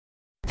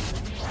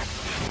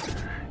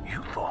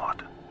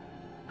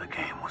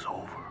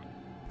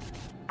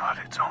But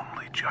it's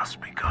only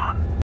just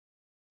begun.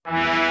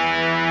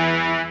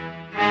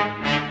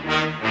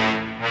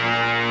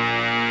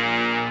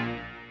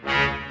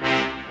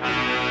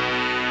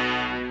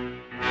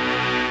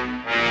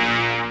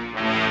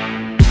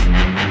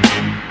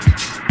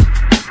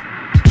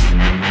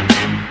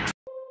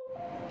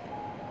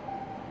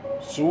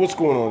 So what's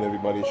going on,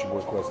 everybody? It's your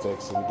boy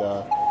QuestX,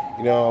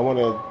 and I want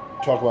to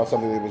talk about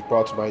something that was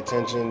brought to my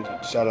attention.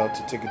 Shout out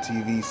to Ticket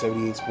TV,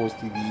 78 Sports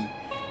TV,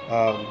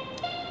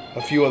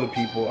 a few other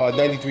people.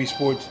 93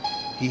 Sports,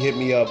 he hit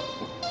me up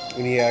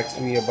and he asked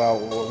me about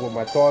what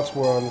my thoughts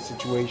were on the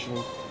situation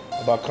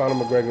about Conor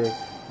McGregor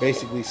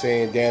basically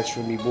saying "dance for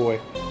me, boy"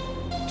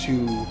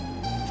 to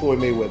Floyd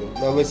Mayweather.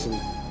 Now listen,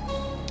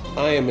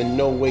 I am in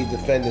no way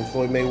defending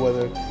Floyd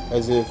Mayweather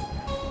as if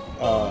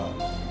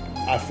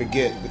I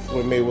forget that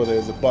Floyd Mayweather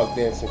is a buck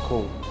dancing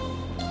coon.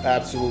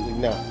 Absolutely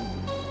not.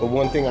 But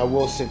one thing I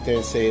will sit there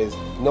and say is,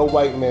 no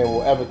white man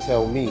will ever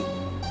tell me,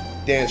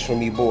 "dance for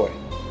me, boy."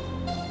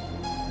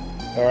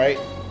 Alright?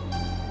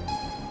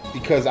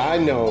 Because I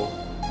know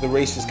the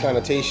racist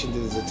connotation that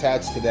is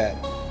attached to that.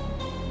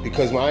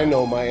 Because I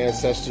know my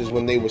ancestors,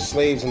 when they were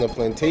slaves on the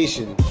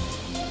plantation,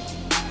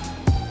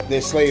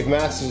 their slave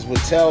masters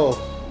would tell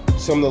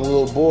some of the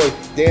little boys,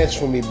 "dance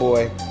for me,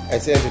 boy,"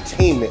 as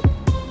entertainment.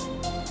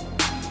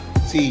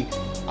 See,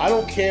 I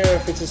don't care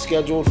if it's a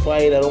scheduled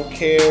fight. I don't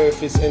care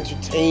if it's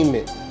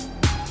entertainment.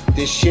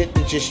 This shit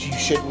that just you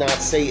should not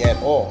say at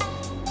all.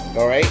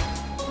 All right?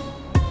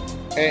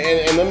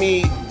 And let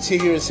me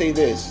sit here and say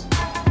this.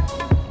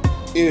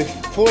 If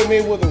Floyd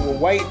Mayweather were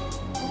white,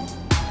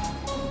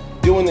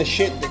 doing the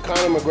shit that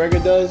Conor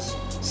McGregor does,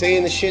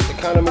 saying the shit that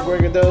Conor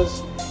McGregor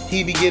does,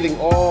 he'd be getting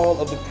all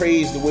of the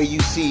praise the way you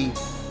see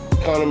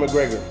Conor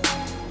McGregor.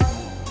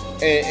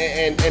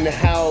 And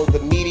how the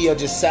media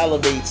just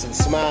salivates and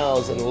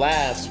smiles and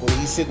laughs when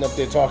he's sitting up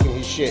there talking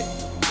his shit.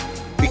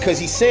 Because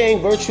he's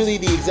saying virtually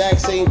the exact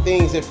same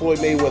things that Floyd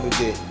Mayweather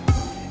did.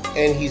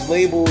 And he's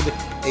labeled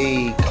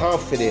a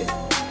confident,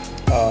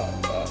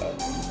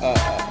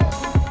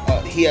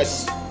 he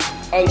has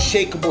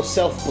unshakable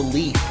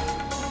self-belief,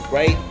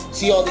 right?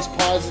 See all these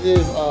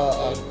positive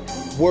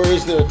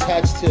words that are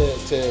attached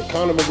to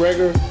Conor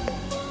McGregor?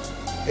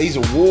 He's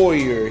a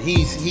warrior.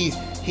 He's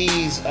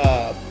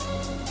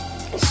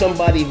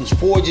somebody who's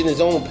forging his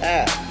own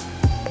path.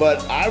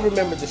 But I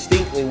remember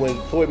distinctly when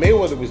Floyd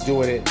Mayweather was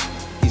doing it,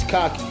 he's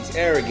cocky, he's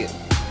arrogant,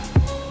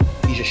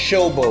 he's a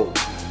showboat.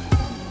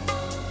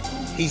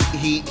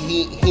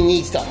 He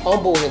needs to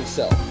humble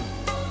himself.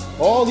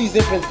 All these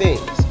different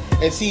things.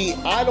 And see,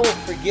 I don't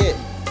forget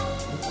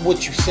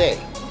what you say.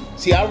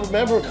 See, I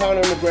remember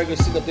Conor McGregor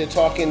sitting up there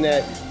talking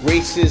that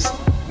racist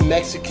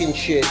Mexican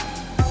shit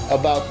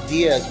about the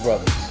Diaz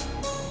brothers.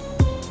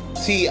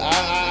 See,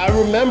 I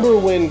remember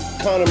when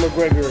Conor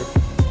McGregor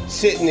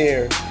sitting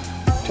there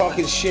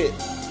talking shit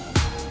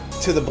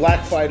to the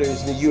black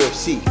fighters in the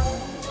UFC.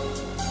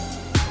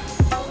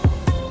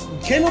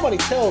 Can't nobody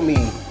tell me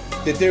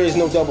that there is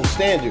no double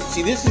standard.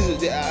 See, this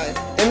is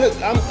and look,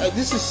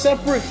 this is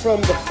separate from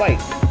the fight.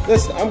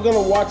 Listen, I'm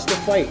gonna watch the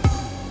fight.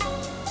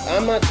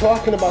 I'm not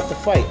talking about the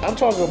fight. I'm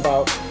talking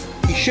about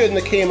he shouldn't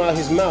have came out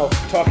his mouth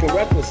talking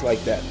reckless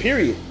like that.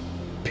 Period.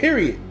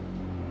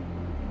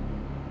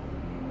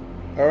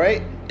 All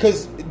right,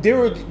 because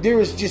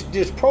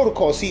there's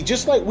protocol. See,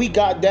 just like we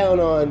got down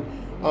on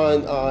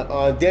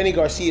Danny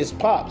Garcia's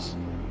pops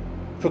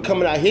for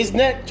coming out his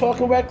neck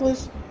talking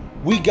reckless,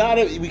 we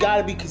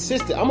gotta be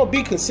consistent. I'm gonna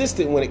be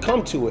consistent when it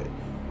comes to it.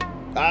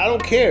 I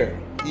don't care.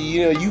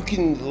 You know, you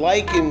can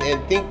like and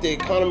think that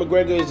Conor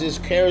McGregor is this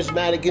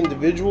charismatic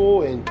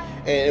individual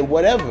and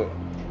whatever,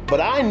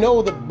 but I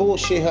know the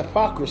bullshit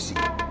hypocrisy.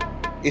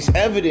 It's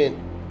evident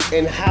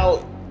in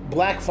how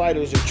black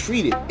fighters are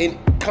treated in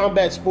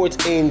combat sports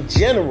in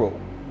general.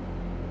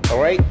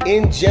 All right,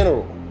 in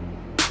general.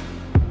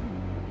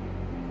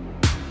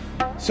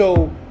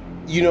 So,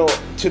 you know,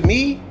 to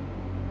me,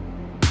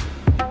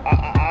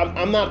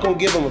 I'm not going to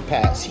give him a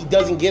pass. He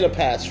doesn't get a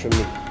pass from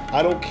me.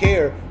 I don't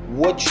care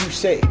what you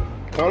say.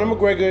 Conor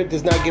McGregor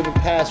does not give a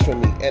pass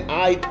from me. And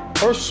I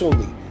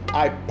personally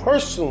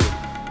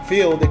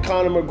feel that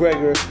Conor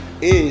McGregor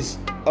is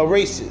a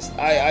racist.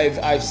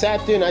 I've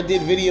sat there and I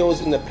did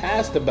videos in the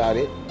past about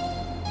it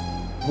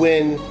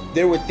when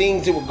there were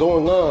things that were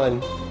going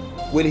on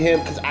with him,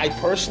 because I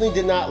personally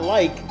did not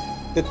like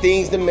the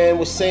things the man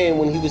was saying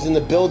when he was in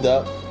the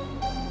build-up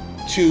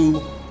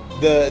to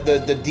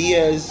the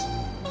Diaz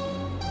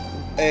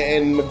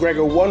and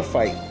McGregor 1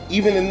 fight.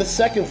 Even in the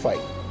second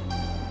fight,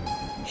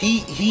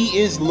 he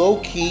is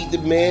low-key. The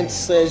man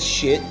says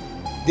shit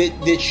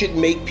that should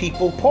make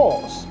people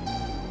pause.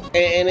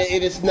 And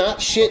it is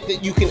not shit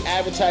that you can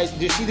advertise.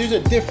 See, there's a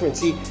difference.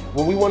 See,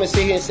 when we want to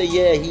sit here and say,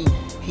 yeah,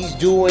 he's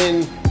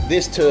doing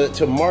this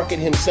to market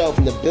himself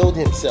and to build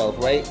himself,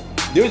 right?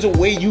 There's a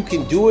way you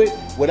can do it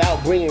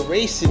without bringing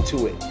race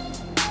into it.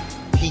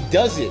 He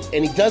does it,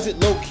 and he does it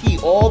low-key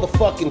all the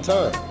fucking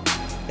time.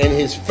 And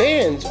his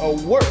fans are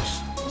worse.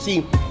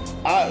 See,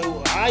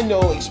 I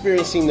know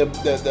experiencing the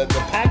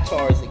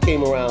Pactars that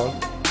came around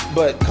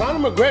But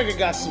Conor McGregor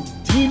got some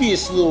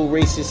devious little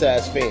racist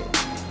ass fans.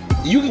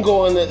 You can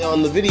go on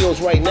the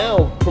videos right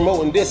now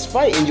promoting this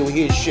fight and you'll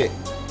hear shit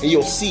and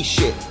you'll see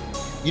shit.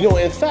 You know,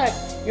 in fact,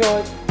 you know,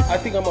 I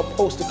think I'm gonna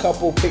post a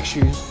couple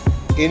pictures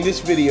in this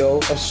video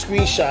of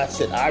screenshots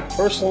that I've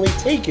personally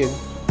taken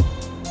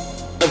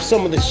of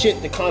some of the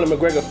shit that Conor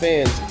McGregor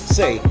fans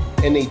say,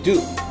 and they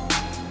do.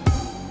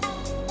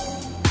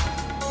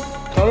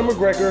 Conor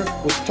McGregor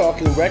was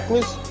talking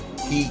reckless.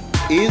 He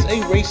is a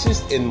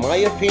racist, in my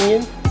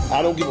opinion.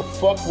 I don't give a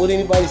fuck what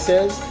anybody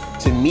says.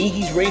 To me,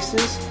 he's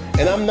racist.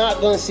 And I'm not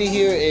going to sit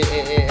here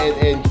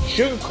and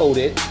sugarcoat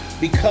it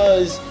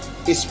because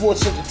it's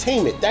sports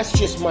entertainment. That's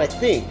just my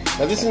thing.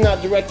 Now, this is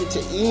not directed to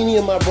any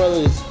of my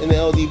brothers in the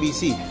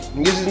LDBC.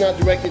 And this is not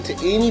directed to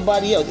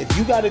anybody else. If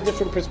you got a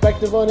different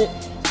perspective on it,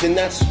 then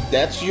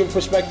that's your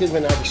perspective,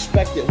 and I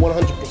respect it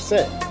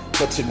 100%.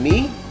 But to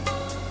me,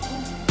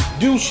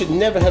 dude should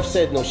never have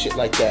said no shit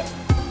like that.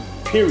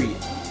 Period.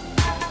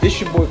 This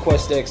your boy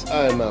Quest X.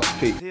 I am out.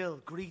 Peace. Still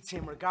greets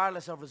him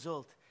regardless of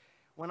result.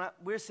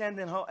 We're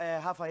sending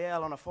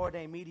Rafael on a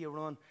 4-day media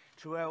run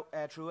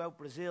throughout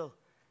Brazil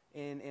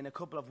in a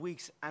couple of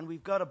weeks, and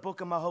we've got to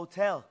book him a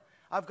hotel.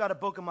 I've got to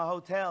book him a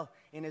hotel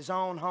in his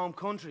own home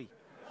country.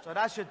 So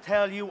that should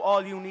tell you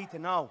all you need to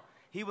know.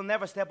 He will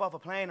never step off a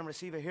plane and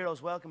receive a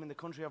hero's welcome in the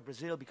country of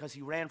Brazil because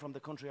he ran from the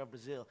country of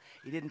Brazil.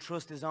 He didn't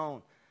trust his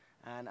own.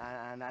 And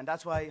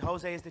that's why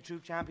Jose is the true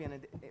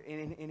champion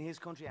in his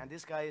country. And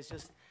this guy is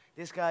just,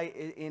 this guy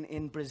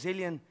in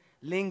Brazilian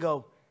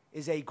lingo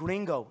is a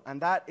gringo. And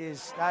that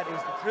is the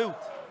truth.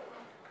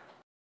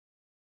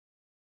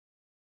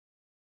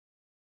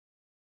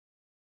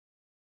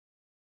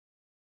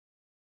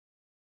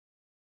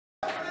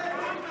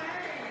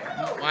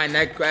 My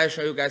next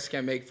question you guys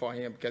can make for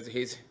him because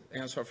he's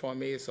answer for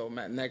me. So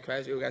my next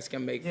question you guys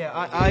can make. Yeah,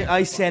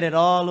 I set it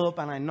all up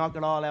and I knock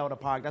it all out of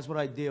the park. That's what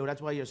I do.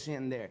 That's why you're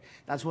sitting there.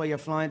 That's why you're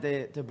flying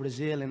to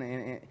Brazil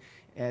and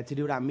to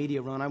do that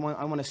media run. I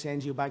want to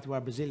send you back to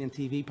our Brazilian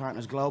TV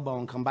partners, Globo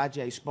and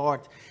Combate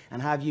Sport,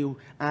 and have you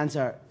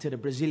answer to the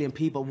Brazilian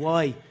people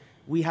why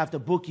we have to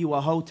book you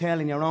a hotel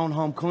in your own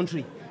home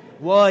country.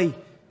 Why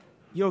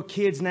your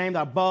kids' names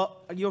are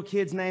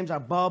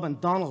Bob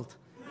and Donald.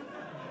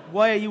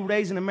 Why are you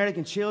raising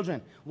American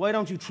children? Why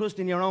don't you trust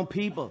in your own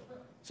people?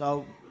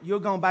 So you're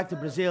going back to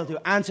Brazil to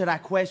answer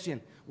that question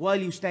while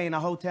you stay in a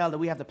hotel that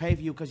we have to pay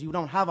for you because you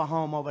don't have a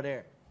home over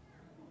there.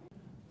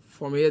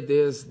 For me,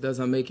 this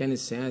doesn't make any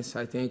sense.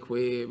 I think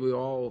we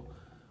all,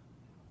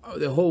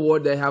 the whole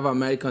world, they have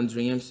American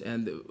dreams,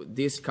 and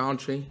this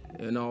country,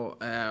 you know,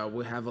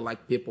 we have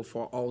like people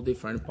for all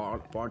different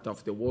part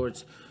of the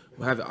world.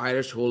 We have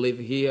Irish who live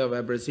here, we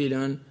have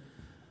Brazilian.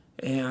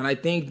 And I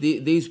think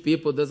these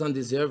people doesn't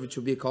deserve to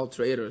be called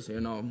traitors,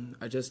 you know.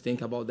 I just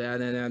think about that,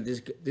 and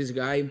this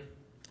guy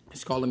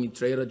is calling me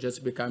traitor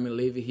just because I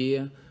live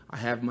here. I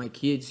have my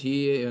kids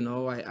here, you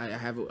know.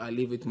 I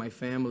live with my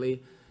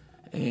family,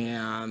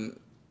 and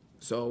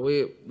so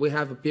we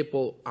have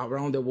people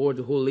around the world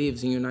who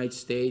lives in the United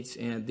States,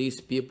 and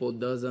these people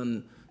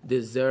doesn't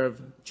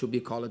deserve to be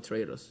called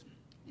traitors.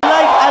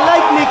 I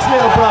like Nick's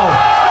little bro.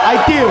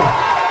 I do.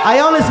 I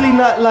honestly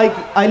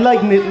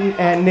like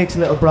Nick's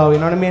little bro. You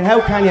know what I mean? How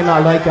can you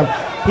not like him?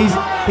 He's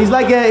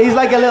like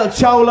a little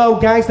cholo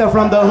gangster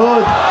from the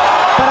hood.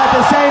 But at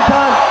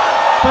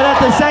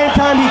the same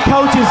time, he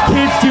coaches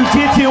kids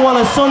jiu-jitsu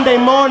on a Sunday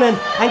morning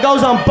and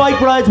goes on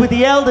bike rides with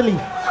the elderly.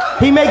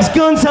 He makes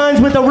gun signs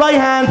with the right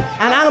hand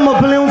and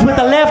animal balloons with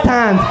the left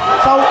hand.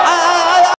 So